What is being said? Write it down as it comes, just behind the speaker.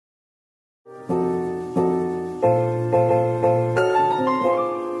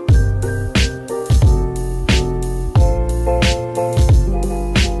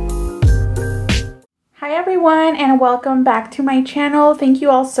welcome back to my channel. Thank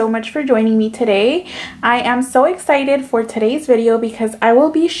you all so much for joining me today. I am so excited for today's video because I will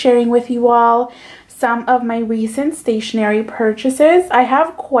be sharing with you all some of my recent stationery purchases. I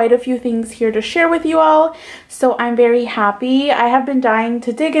have quite a few things here to share with you all, so I'm very happy. I have been dying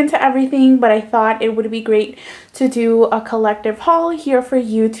to dig into everything, but I thought it would be great to do a collective haul here for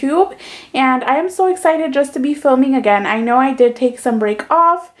YouTube, and I am so excited just to be filming again. I know I did take some break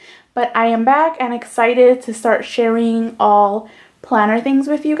off, but I am back and excited to start sharing all planner things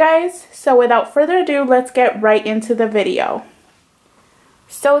with you guys. So without further ado, let's get right into the video.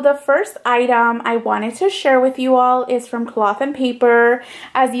 So the first item I wanted to share with you all is from Cloth and Paper.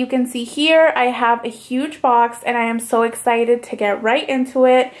 As you can see here, I have a huge box and I am so excited to get right into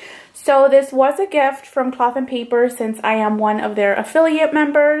it. So this was a gift from Cloth and Paper since I am one of their affiliate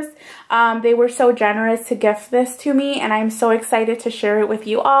members. They were so generous to gift this to me and I'm so excited to share it with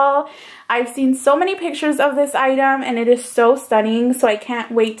you all. I've seen so many pictures of this item and it is so stunning, so I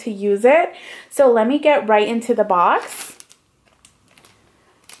can't wait to use it. So let me get right into the box.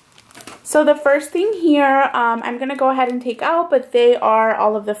 So the first thing here, I'm going to go ahead and take out, but they are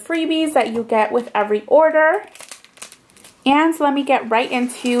all of the freebies that you get with every order. And so let me get right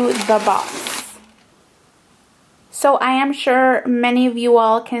into the box. So I am sure many of you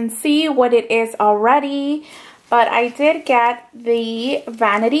all can see what it is already, but I did get the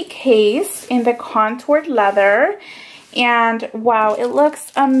vanity case in the contoured leather, and wow, it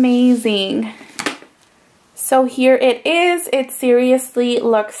looks amazing. So here it is. It seriously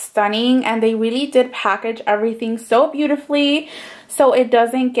looks stunning and they really did package everything so beautifully so it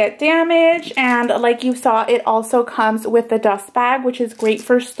doesn't get damaged, and like you saw, it also comes with the dust bag, which is great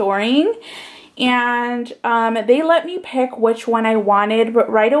for storing. And they let me pick which one I wanted, but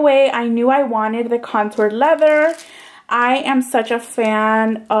right away I knew I wanted the contoured leather. I am such a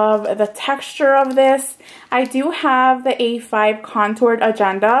fan of the texture of this. I do have the A5 contoured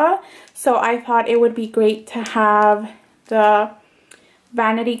agenda, so I thought it would be great to have the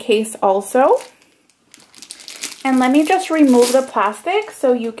vanity case also. And let me just remove the plastic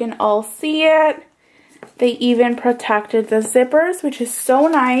so you can all see it. They even protected the zippers, which is so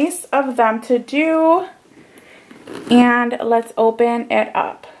nice of them to do. And let's open it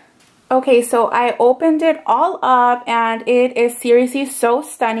up. Okay, so I opened it all up and it is seriously so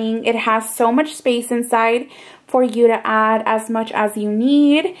stunning. It has so much space inside for you to add as much as you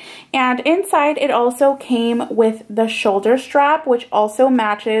need. And inside it also came with the shoulder strap, which also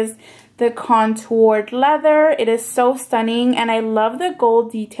matches the contoured leather. It is so stunning and I love the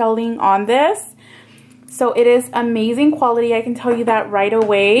gold detailing on this. So it is amazing quality, I can tell you that right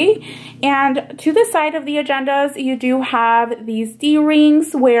away. And to the side of the agendas, you do have these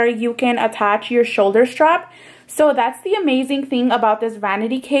D-rings where you can attach your shoulder strap. So that's the amazing thing about this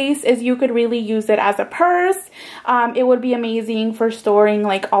vanity case, is you could really use it as a purse. It would be amazing for storing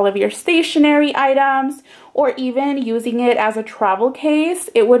like all of your stationery items, or even using it as a travel case.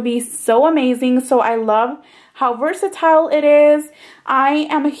 It would be so amazing. So I love how versatile it is. I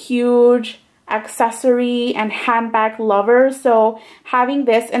am a huge accessory and handbag lover, so having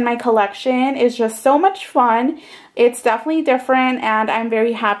this in my collection is just so much fun. It's definitely different and I'm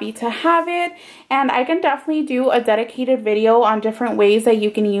very happy to have it, and I can definitely do a dedicated video on different ways that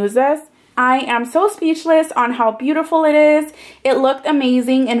you can use this. I am so speechless on how beautiful it is. It looked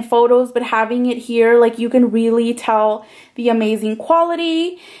amazing in photos, but having it here, like, you can really tell the amazing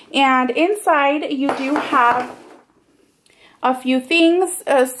quality. And inside you do have a few things.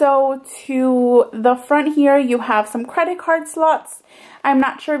 So to the front here, you have some credit card slots. I'm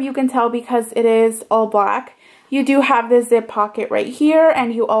not sure if you can tell because it is all black. You do have the zip pocket right here,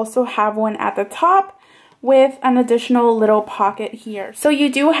 and you also have one at the top with an additional little pocket here. So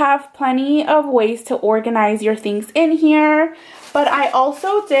you do have plenty of ways to organize your things in here. But I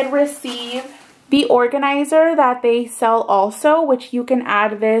also did receive the organizer that they sell also, which you can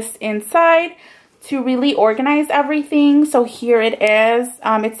add this inside to really organize everything. So here it is.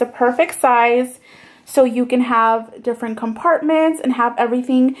 It's the perfect size, so you can have different compartments and have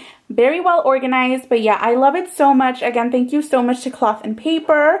everything very well organized. But yeah, I love it so much. Again, thank you so much to Cloth and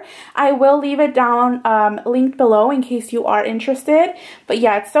Paper. I will leave it down linked below in case you are interested. But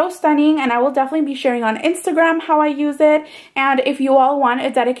yeah, it's so stunning, and I will definitely be sharing on Instagram how I use it. And if you all want a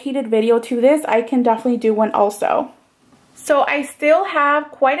dedicated video to this, I can definitely do one also. So I still have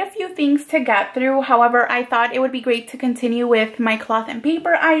quite a few things to get through. However, I thought it would be great to continue with my Cloth and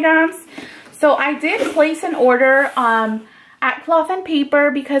Paper items. So I did place an order at Cloth and Paper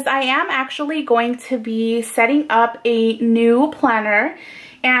because I am actually going to be setting up a new planner.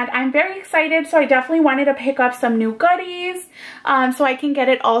 and I'm very excited. So I definitely wanted to pick up some new goodies so I can get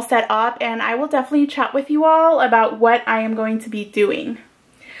it all set up, and I will definitely chat with you all about what I am going to be doing.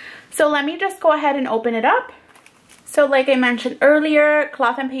 So let me just go ahead and open it up. So like I mentioned earlier,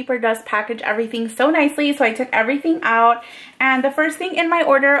 Cloth and Paper does package everything so nicely, so I took everything out. And the first thing in my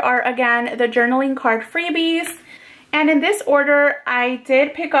order are, again, the journaling card freebies. And in this order, I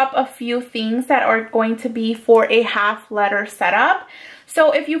did pick up a few things that are going to be for a half letter setup.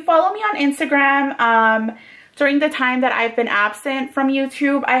 So if you follow me on Instagram, during the time that I've been absent from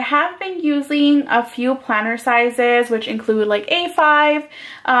YouTube, I have been using a few planner sizes, which include like A5.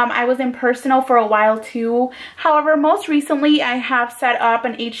 I was in personal for a while too. However, most recently I have set up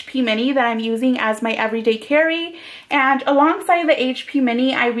an HP mini that I'm using as my everyday carry. And alongside the HP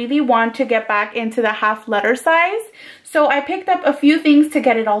mini, I really want to get back into the half letter size. So I picked up a few things to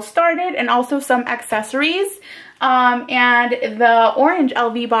get it all started, and also some accessories. And the orange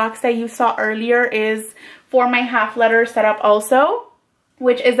LV box that you saw earlier is for my half letter setup also,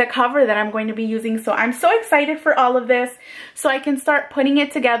 which is the cover that I'm going to be using. So I'm so excited for all of this, so I can start putting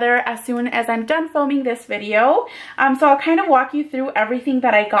it together as soon as I'm done filming this video. So I'll kind of walk you through everything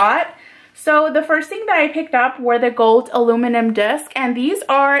that I got. So the first thing that I picked up were the gold aluminum disc, and these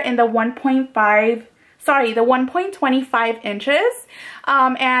are in the 1.25 inches.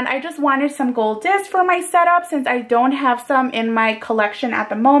 And I just wanted some gold discs for my setup since I don't have some in my collection at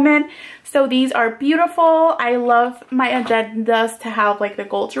the moment. So these are beautiful. I love my agendas to have like the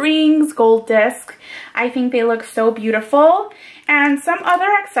gold rings, gold disc. I think they look so beautiful. And some other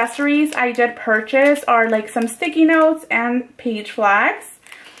accessories I did purchase are like some sticky notes and page flags.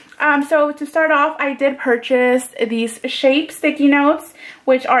 So to start off, I did purchase these shape sticky notes,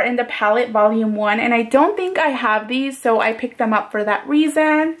 which are in the palette volume 1, and I don't think I have these, so I picked them up for that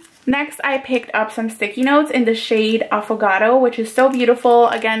reason. Next, I picked up some sticky notes in the shade Affogato, which is so beautiful.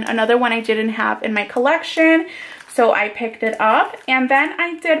 Again, another one I didn't have in my collection, so I picked it up. And then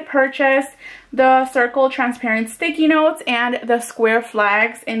I did purchase the circle transparent sticky notes and the square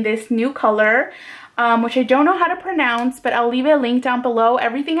flags in this new color, which I don't know how to pronounce, but I'll leave a link down below.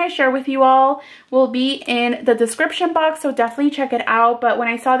 Everything I share with you all will be in the description box, so definitely check it out. But when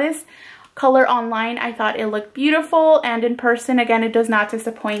I saw this color online, I thought it looked beautiful, and in person, again, it does not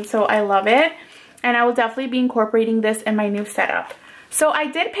disappoint, so I love it. And I will definitely be incorporating this in my new setup. So I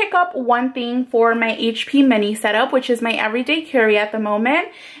did pick up one thing for my HP mini setup, which is my everyday carry at the moment.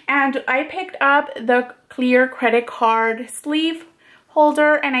 And I picked up the clear credit card sleeve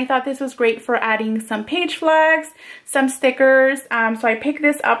holder, and I thought this was great for adding some page flags, some stickers. So I picked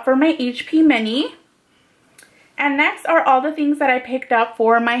this up for my HP mini. And next are all the things that I picked up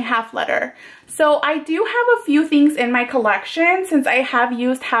for my half letter. So I do have a few things in my collection since I have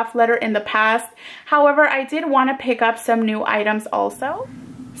used half letter in the past. However, I did want to pick up some new items also.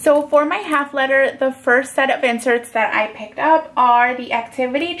 So for my half letter, the first set of inserts that I picked up are the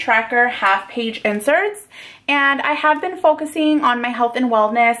activity tracker half page inserts. And I have been focusing on my health and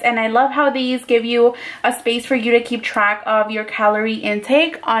wellness, and I love how these give you a space for you to keep track of your calorie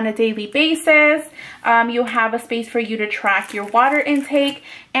intake on a daily basis. You have a space for you to track your water intake,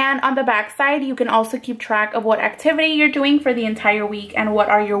 and on the back side you can also keep track of what activity you're doing for the entire week and what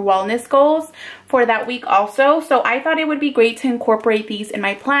are your wellness goals for that week also. So I thought it would be great to incorporate these in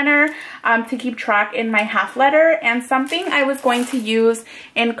my planner to keep track in my half letter. And something I was going to use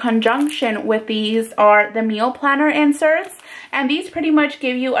in conjunction with these are the meal planner inserts, and these pretty much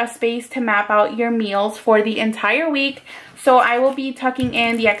give you a space to map out your meals for the entire week. So I will be tucking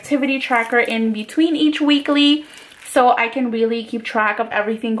in the activity tracker in between each weekly, so I can really keep track of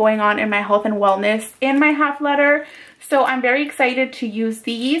everything going on in my health and wellness in my half letter. So I'm very excited to use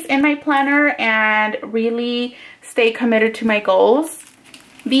these in my planner and really stay committed to my goals.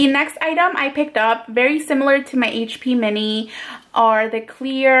 The next item I picked up, very similar to my HP mini, are the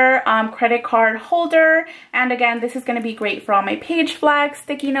clear credit card holder. And again, this is going to be great for all my page flags,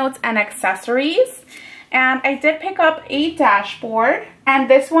 sticky notes, and accessories. And I did pick up a dashboard, and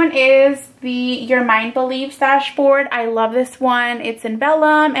this one is the Your Mind Believes dashboard. I love this one. It's in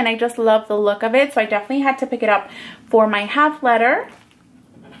vellum, and I just love the look of it, so I definitely had to pick it up for my half letter.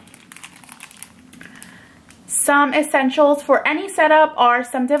 Some essentials for any setup are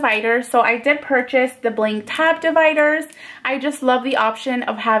some dividers. So I did purchase the blank tab dividers. I just love the option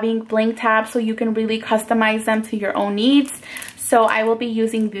of having blank tabs so you can really customize them to your own needs. So I will be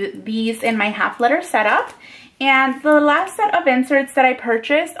using these in my half letter setup. And the last set of inserts that I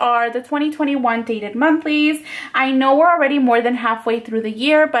purchased are the 2021 dated monthlies. I know we're already more than halfway through the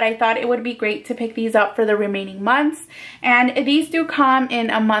year, but I thought it would be great to pick these up for the remaining months. And these do come in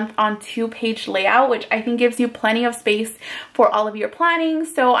a month on 2-page layout, which I think gives you plenty of space for all of your planning.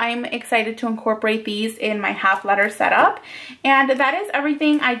 So I'm excited to incorporate these in my half letter setup. And that is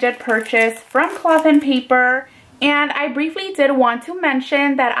everything I did purchase from Cloth and Paper. And I briefly did want to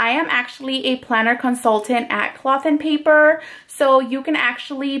mention that I am actually a planner consultant at Cloth and Paper. So you can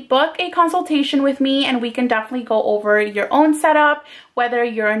actually book a consultation with me and we can definitely go over your own setup, whether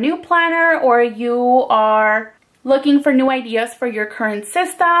you're a new planner or you are looking for new ideas for your current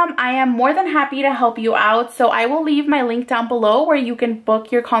system. I am more than happy to help you out. So I will leave my link down below where you can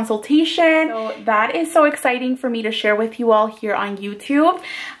book your consultation. So that is so exciting for me to share with you all here on YouTube.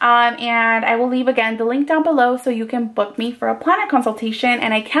 And I will leave again the link down below so you can book me for a planner consultation.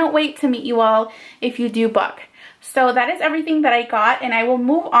 And I can't wait to meet you all if you do book. So that is everything that I got, and I will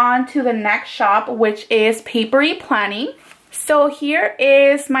move on to the next shop, which is Papery Planning. So here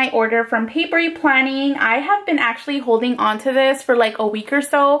is my order from Papery Planning. I have been actually holding on to this for like a week or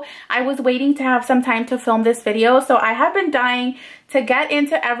so. I was waiting to have some time to film this video, so I have been dying to get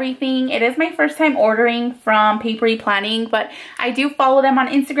into everything. It is my first time ordering from Papery Planning, but I do follow them on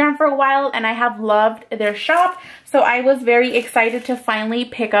Instagram for a while and I have loved their shop. So I was very excited to finally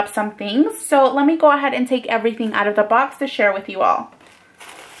pick up some things. So let me go ahead and take everything out of the box to share with you all.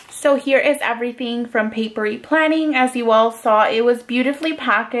 So here is everything from Papery Planning. As you all saw, it was beautifully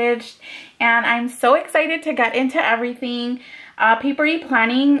packaged and I'm so excited to get into everything. Papery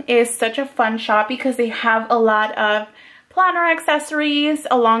Planning is such a fun shop because they have a lot of planner accessories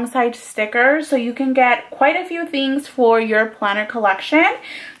alongside stickers, so you can get quite a few things for your planner collection.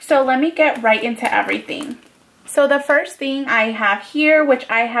 So let me get right into everything. So the first thing I have here, which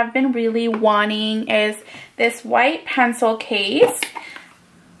I have been really wanting, is this white pencil case.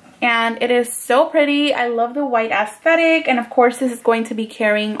 And it is so pretty. I love the white aesthetic, and of course this is going to be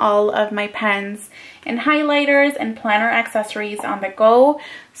carrying all of my pens and highlighters and planner accessories on the go.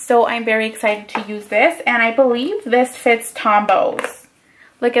 So I'm very excited to use this, and I believe this fits Tombos.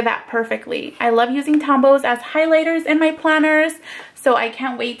 Look at that perfectly. I love using Tombos as highlighters in my planners, so I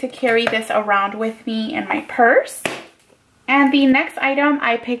can't wait to carry this around with me in my purse. And the next item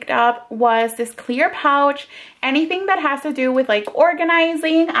I picked up was this clear pouch. Anything that has to do with like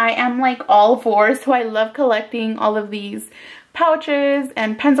organizing, I am like all for. So I love collecting all of these pouches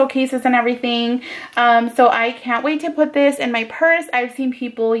and pencil cases and everything. So I can't wait to put this in my purse. I've seen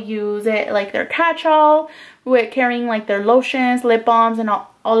people use it like their catch-all with carrying like their lotions, lip balms, and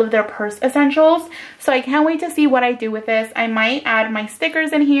all of their purse essentials. So I can't wait to see what I do with this. I might add my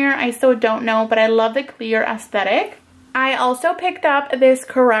stickers in here. I still don't know, but I love the clear aesthetic. I also picked up this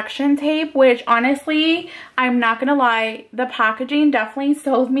correction tape, which honestly, I'm not gonna lie, the packaging definitely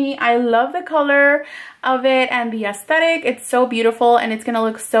sold me. I love the color of it and the aesthetic. It's so beautiful and it's gonna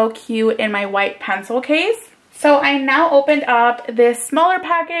look so cute in my white pencil case. So I now opened up this smaller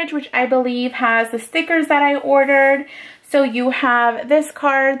package, which I believe has the stickers that I ordered. So you have this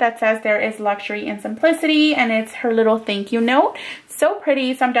card that says there is luxury and simplicity, and it's her little thank you note. So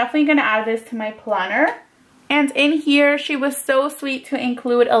pretty, so I'm definitely gonna add this to my planner. And in here, she was so sweet to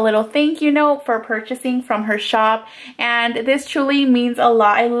include a little thank you note for purchasing from her shop. And this truly means a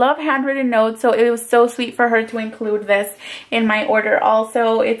lot. I love handwritten notes, so it was so sweet for her to include this in my order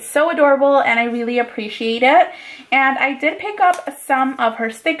also. It's so adorable and I really appreciate it. And I did pick up some of her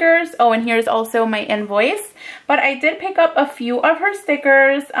stickers. Oh, and here's also my invoice. But I did pick up a few of her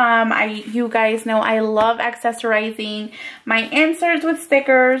stickers. You guys know I love accessorizing my inserts with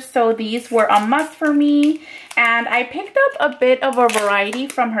stickers, so these were a must for me. And I picked up a bit of a variety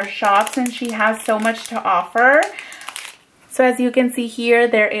from her shop since she has so much to offer. So as you can see here,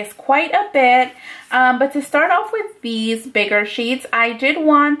 there is quite a bit. But to start off with these bigger sheets, I did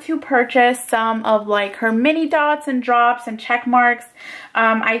want to purchase some of like her mini dots and drops and check marks.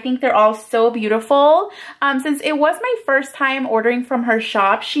 I think they're all so beautiful. Since it was my first time ordering from her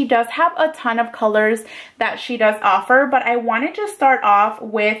shop, she does have a ton of colors that she does offer, but I wanted to start off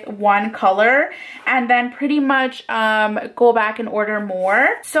with one color and then pretty much go back and order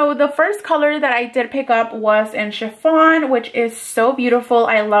more. So the first color that I did pick up was in Chiffon, which is so beautiful.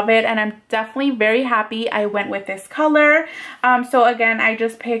 I love it, and I'm definitely very happy I went with this color. So again, I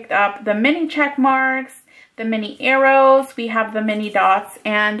just picked up the mini check marks, the mini arrows, we have the mini dots,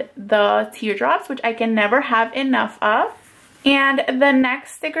 and the teardrops, which I can never have enough of. And the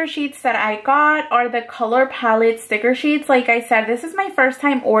next sticker sheets that I got are the color palette sticker sheets. Like I said, this is my first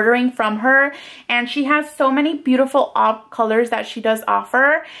time ordering from her, and she has so many beautiful colors that she does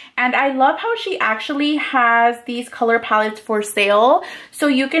offer. And I love how she actually has these color palettes for sale, so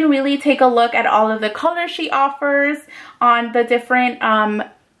you can really take a look at all of the colors she offers on the different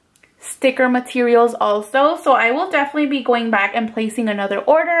sticker materials also. So I will definitely be going back and placing another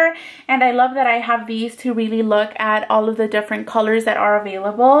order, and I love that I have these to really look at all of the different colors that are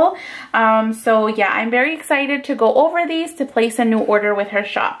available. So yeah, I'm very excited to go over these to place a new order with her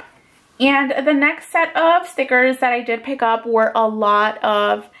shop. And the next set of stickers that I did pick up were a lot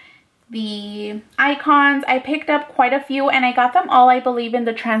of the icons. I picked up quite a few, and I got them all, I believe, in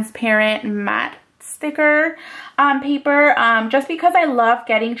the transparent matte sticker paper, just because I love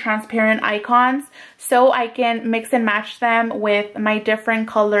getting transparent icons so I can mix and match them with my different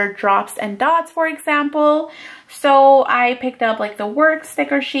color drops and dots, for example. So I picked up like the work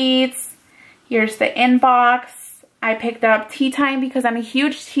sticker sheets. Here's the inbox. I picked up tea time because I'm a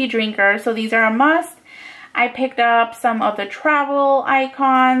huge tea drinker, so these are a must. I picked up some of the travel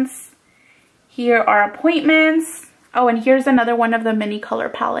icons. Here are appointments. Oh, and here's another one of the mini color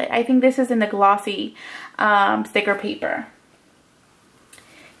palette. I think this is in the glossy sticker paper.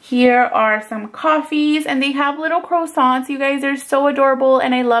 Here are some coffees, and they have little croissants. You guys are so adorable,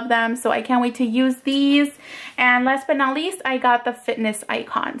 and I love them, so I can't wait to use these. And last but not least, I got the fitness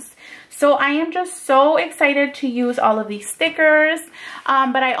icons. So I am just so excited to use all of these stickers,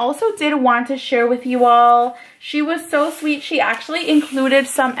 but I also did want to share with you all. She was so sweet. She actually included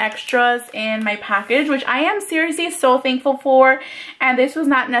some extras in my package, which I am seriously so thankful for, and this was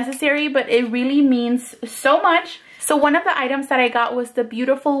not necessary, but it really means so much. So one of the items that I got was the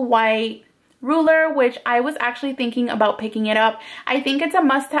beautiful white ruler, which I was actually thinking about picking it up. I think it's a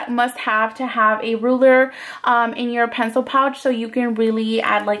must-have to have a ruler in your pencil pouch, so you can really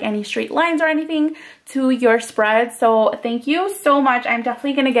add like any straight lines or anything to your spread. So thank you so much. I'm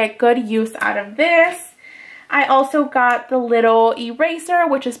definitely gonna get good use out of this. I also got the little eraser,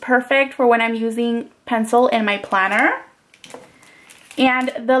 which is perfect for when I'm using pencil in my planner.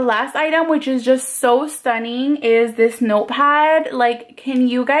 And the last item, which is just so stunning, is this notepad. Like, can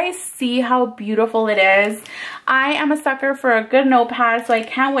you guys see how beautiful it is? I am a sucker for a good notepad, so I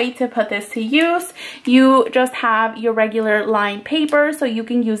can't wait to put this to use. You just have your regular lined paper, so you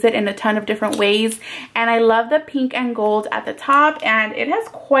can use it in a ton of different ways. And I love the pink and gold at the top, and it has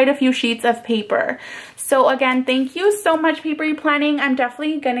quite a few sheets of paper. So again, thank you so much, Papery Planning. I'm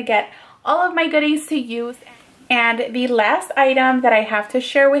definitely gonna get all of my goodies to use. And the last item that I have to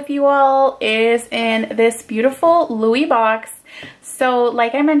share with you all is in this beautiful Louis box. So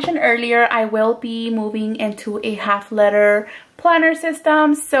like I mentioned earlier, I will be moving into a half letter planner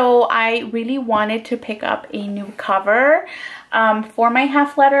system. So I really wanted to pick up a new cover for my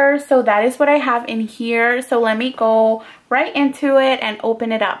half letter. So that is what I have in here. So let me go right into it and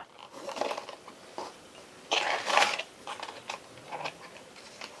open it up.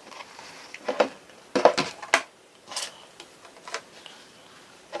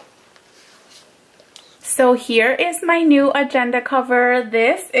 So here is my new agenda cover.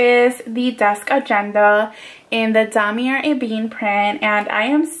 This is the desk agenda in the Damier Ebene print, and I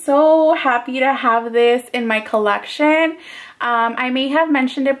am so happy to have this in my collection. I may have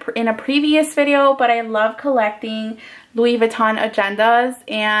mentioned it in a previous video, but I love collecting Louis Vuitton agendas,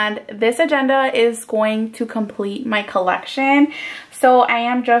 and this agenda is going to complete my collection. So I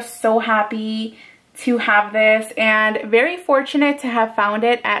am just so happy to have this, and very fortunate to have found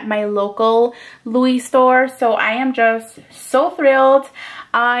it at my local Louis store. So I am just so thrilled.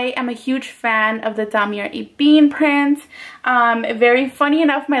 I am a huge fan of the Damier Ebene print. Very funny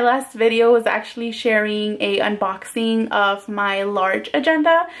enough, my last video was actually sharing a unboxing of my large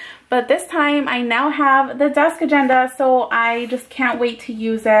agenda, but this time I now have the desk agenda, so I just can't wait to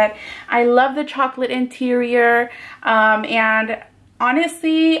use it. I love the chocolate interior, and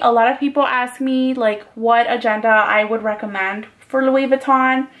honestly, a lot of people ask me like what agenda I would recommend for Louis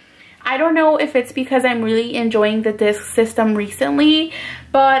Vuitton. I don't know if it's because I'm really enjoying the disc system recently,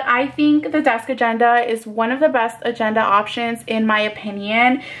 but I think the desk agenda is one of the best agenda options in my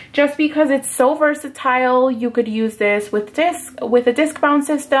opinion, just because it's so versatile. You could use this with a disc bound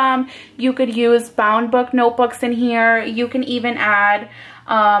system. You could use bound book notebooks in here. You can even add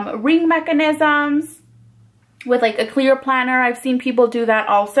ring mechanisms with like a clear planner. I've seen people do that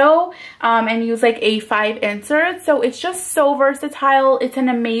also, and use like A5 inserts. So it's just so versatile. It's an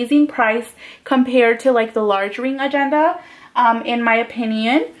amazing price compared to like the large ring agenda, in my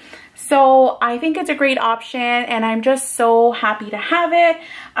opinion. So I think it's a great option, and I'm just so happy to have it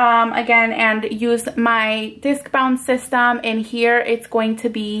again, and use my disc bound system. And here it's going to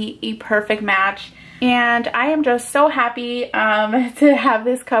be a perfect match, and I am just so happy to have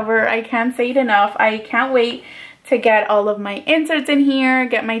this cover. I can't say it enough. I can't wait to get all of my inserts in here,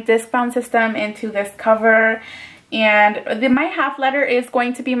 get my disc bound system into this cover. And my half letter is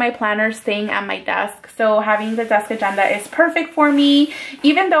going to be my planner staying at my desk. So having the desk agenda is perfect for me,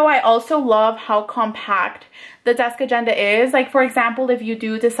 even though I also love how compact the desk agenda is. Like, for example, if you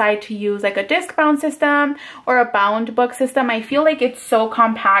do decide to use like a disc bound system or a bound book system, I feel like it's so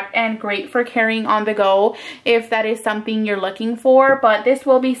compact and great for carrying on the go if that is something you're looking for. But this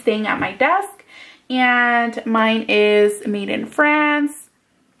will be staying at my desk, and mine is made in France.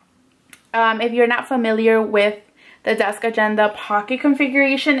 If you're not familiar with the desk agenda pocket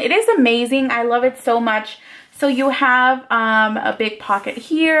configuration, it is amazing. I love it so much. So you have a big pocket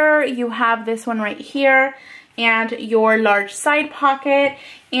here, you have this one right here, and your large side pocket.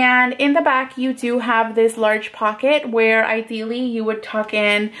 And in the back you do have this large pocket where ideally you would tuck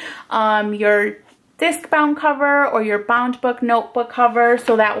in your disc bound cover or your bound book notebook cover,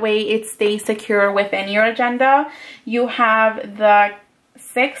 so that way it stays secure within your agenda. You have the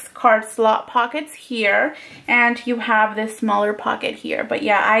 6 card slot pockets here, and you have this smaller pocket here. But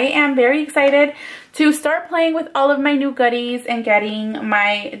yeah, I am very excited to start playing with all of my new goodies and getting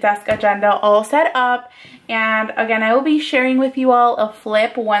my desk agenda all set up. And again, I will be sharing with you all a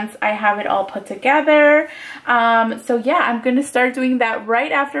flip once I have it all put together. So yeah, I'm gonna start doing that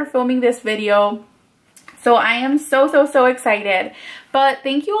right after filming this video. So I am so excited. But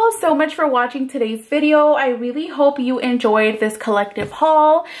thank you all so much for watching today's video. I really hope you enjoyed this collective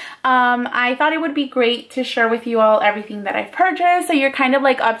haul. I thought it would be great to share with you all everything that I've purchased, so you're kind of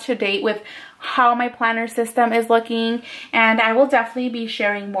like up to date with how my planner system is looking. And I will definitely be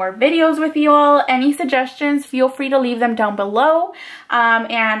sharing more videos with you all. Any suggestions, feel free to leave them down below,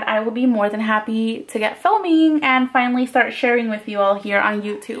 and I will be more than happy to get filming and finally start sharing with you all here on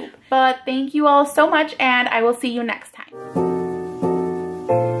YouTube. But thank you all so much, and I will see you next time.